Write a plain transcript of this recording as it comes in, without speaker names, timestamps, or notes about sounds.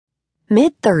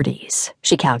Mid-30s,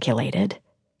 she calculated.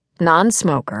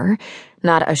 Non-smoker,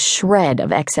 not a shred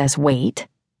of excess weight.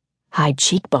 High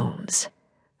cheekbones.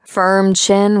 Firm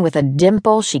chin with a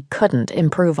dimple she couldn't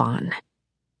improve on.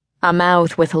 A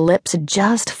mouth with lips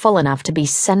just full enough to be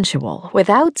sensual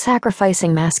without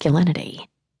sacrificing masculinity.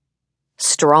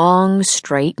 Strong,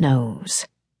 straight nose.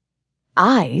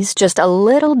 Eyes just a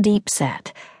little deep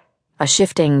set, a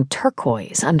shifting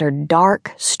turquoise under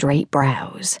dark, straight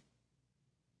brows.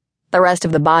 The rest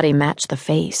of the body matched the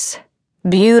face,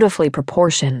 beautifully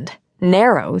proportioned,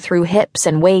 narrow through hips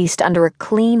and waist under a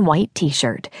clean white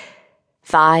t-shirt,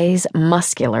 thighs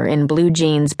muscular in blue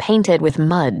jeans painted with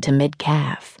mud to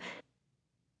mid-calf.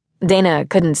 Dana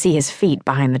couldn't see his feet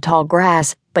behind the tall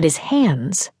grass, but his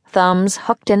hands, thumbs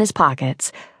hooked in his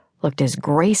pockets, looked as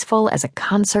graceful as a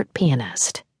concert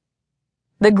pianist.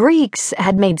 The Greeks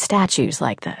had made statues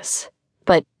like this,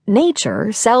 but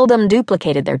nature seldom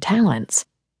duplicated their talents.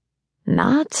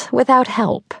 Not without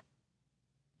help.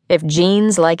 If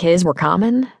genes like his were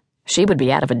common, she would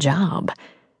be out of a job.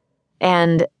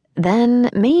 And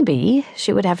then maybe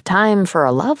she would have time for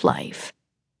a love life.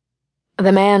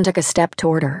 The man took a step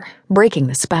toward her, breaking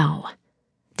the spell.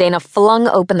 Dana flung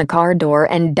open the car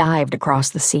door and dived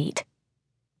across the seat.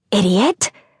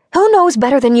 Idiot! Who knows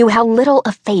better than you how little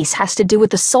a face has to do with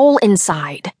the soul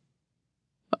inside?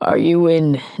 Are you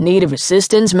in need of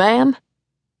assistance, ma'am?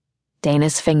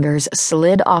 Dana's fingers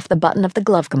slid off the button of the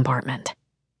glove compartment.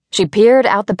 She peered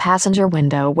out the passenger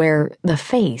window where the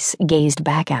face gazed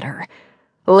back at her,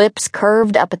 lips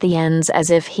curved up at the ends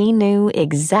as if he knew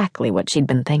exactly what she'd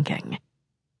been thinking.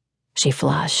 She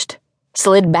flushed,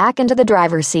 slid back into the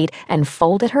driver's seat, and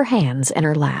folded her hands in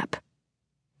her lap.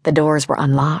 The doors were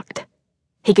unlocked.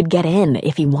 He could get in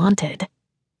if he wanted.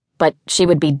 But she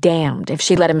would be damned if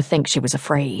she let him think she was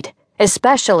afraid,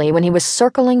 especially when he was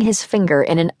circling his finger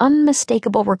in an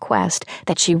unmistakable request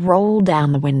that she roll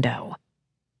down the window.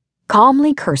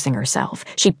 Calmly cursing herself,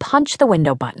 she punched the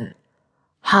window button.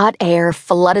 Hot air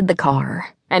flooded the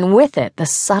car, and with it the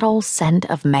subtle scent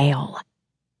of mail.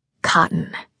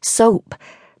 Cotton, soap,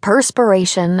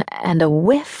 perspiration, and a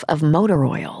whiff of motor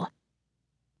oil.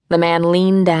 The man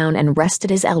leaned down and rested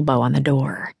his elbow on the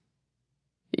door.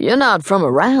 You're not from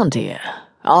around here,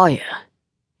 are you?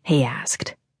 He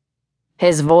asked.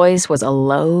 His voice was a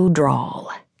low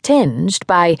drawl, tinged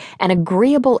by an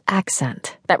agreeable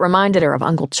accent that reminded her of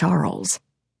Uncle Charles.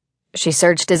 She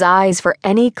searched his eyes for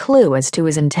any clue as to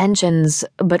his intentions,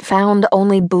 but found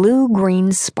only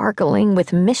blue-green sparkling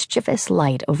with mischievous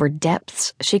light over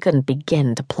depths she couldn't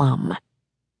begin to plumb.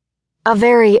 A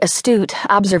very astute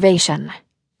observation,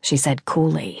 she said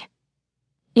coolly.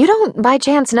 You don't by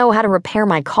chance know how to repair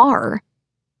my car?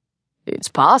 It's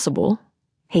possible,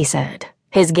 he said,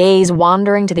 his gaze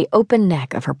wandering to the open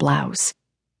neck of her blouse.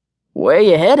 Where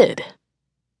you headed?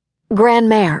 Grand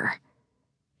Mare.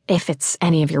 If it's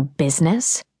any of your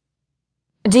business.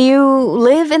 Do you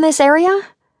live in this area?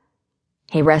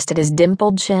 He rested his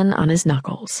dimpled chin on his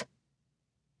knuckles.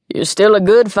 You're still a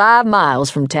good 5 miles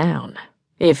from town,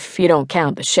 if you don't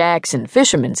count the shacks and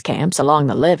fishermen's camps along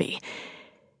the levee.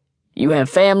 You have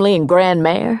family in Grand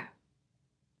Mare?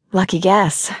 Lucky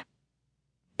guess.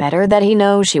 Better that he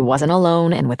knows she wasn't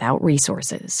alone and without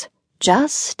resources.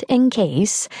 Just in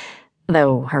case,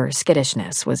 though her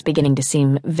skittishness was beginning to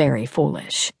seem very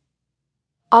foolish.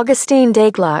 Augustine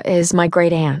Degla is my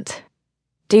great-aunt.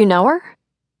 Do you know her?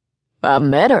 I've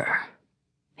met her.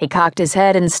 He cocked his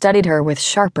head and studied her with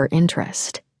sharper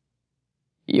interest.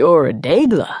 You're a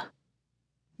Degla?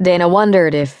 Dana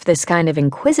wondered if this kind of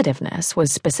inquisitiveness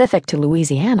was specific to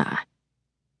Louisiana.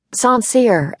 St.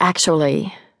 Cyr,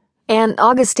 actually. Aunt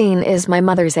Augustine is my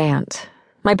mother's aunt.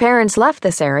 My parents left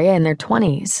this area in their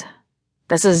 20s.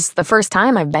 This is the first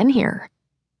time I've been here.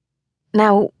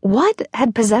 Now, what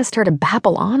had possessed her to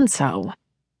babble on so?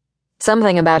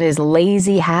 Something about his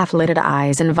lazy, half-lidded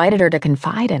eyes invited her to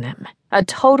confide in him, a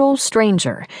total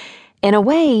stranger, in a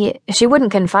way she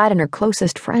wouldn't confide in her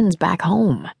closest friends back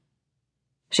home.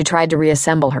 She tried to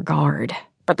reassemble her guard,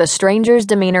 but the stranger's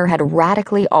demeanor had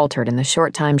radically altered in the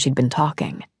short time she'd been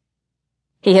talking.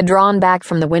 He had drawn back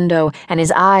from the window, and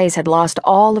his eyes had lost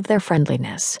all of their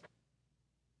friendliness.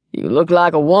 You look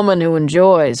like a woman who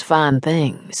enjoys fine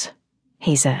things,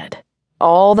 he said,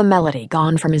 all the melody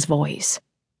gone from his voice.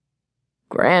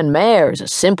 Grand Mare's a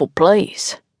simple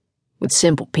place, with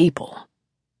simple people.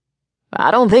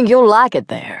 I don't think you'll like it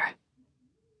there.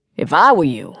 If I were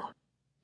you,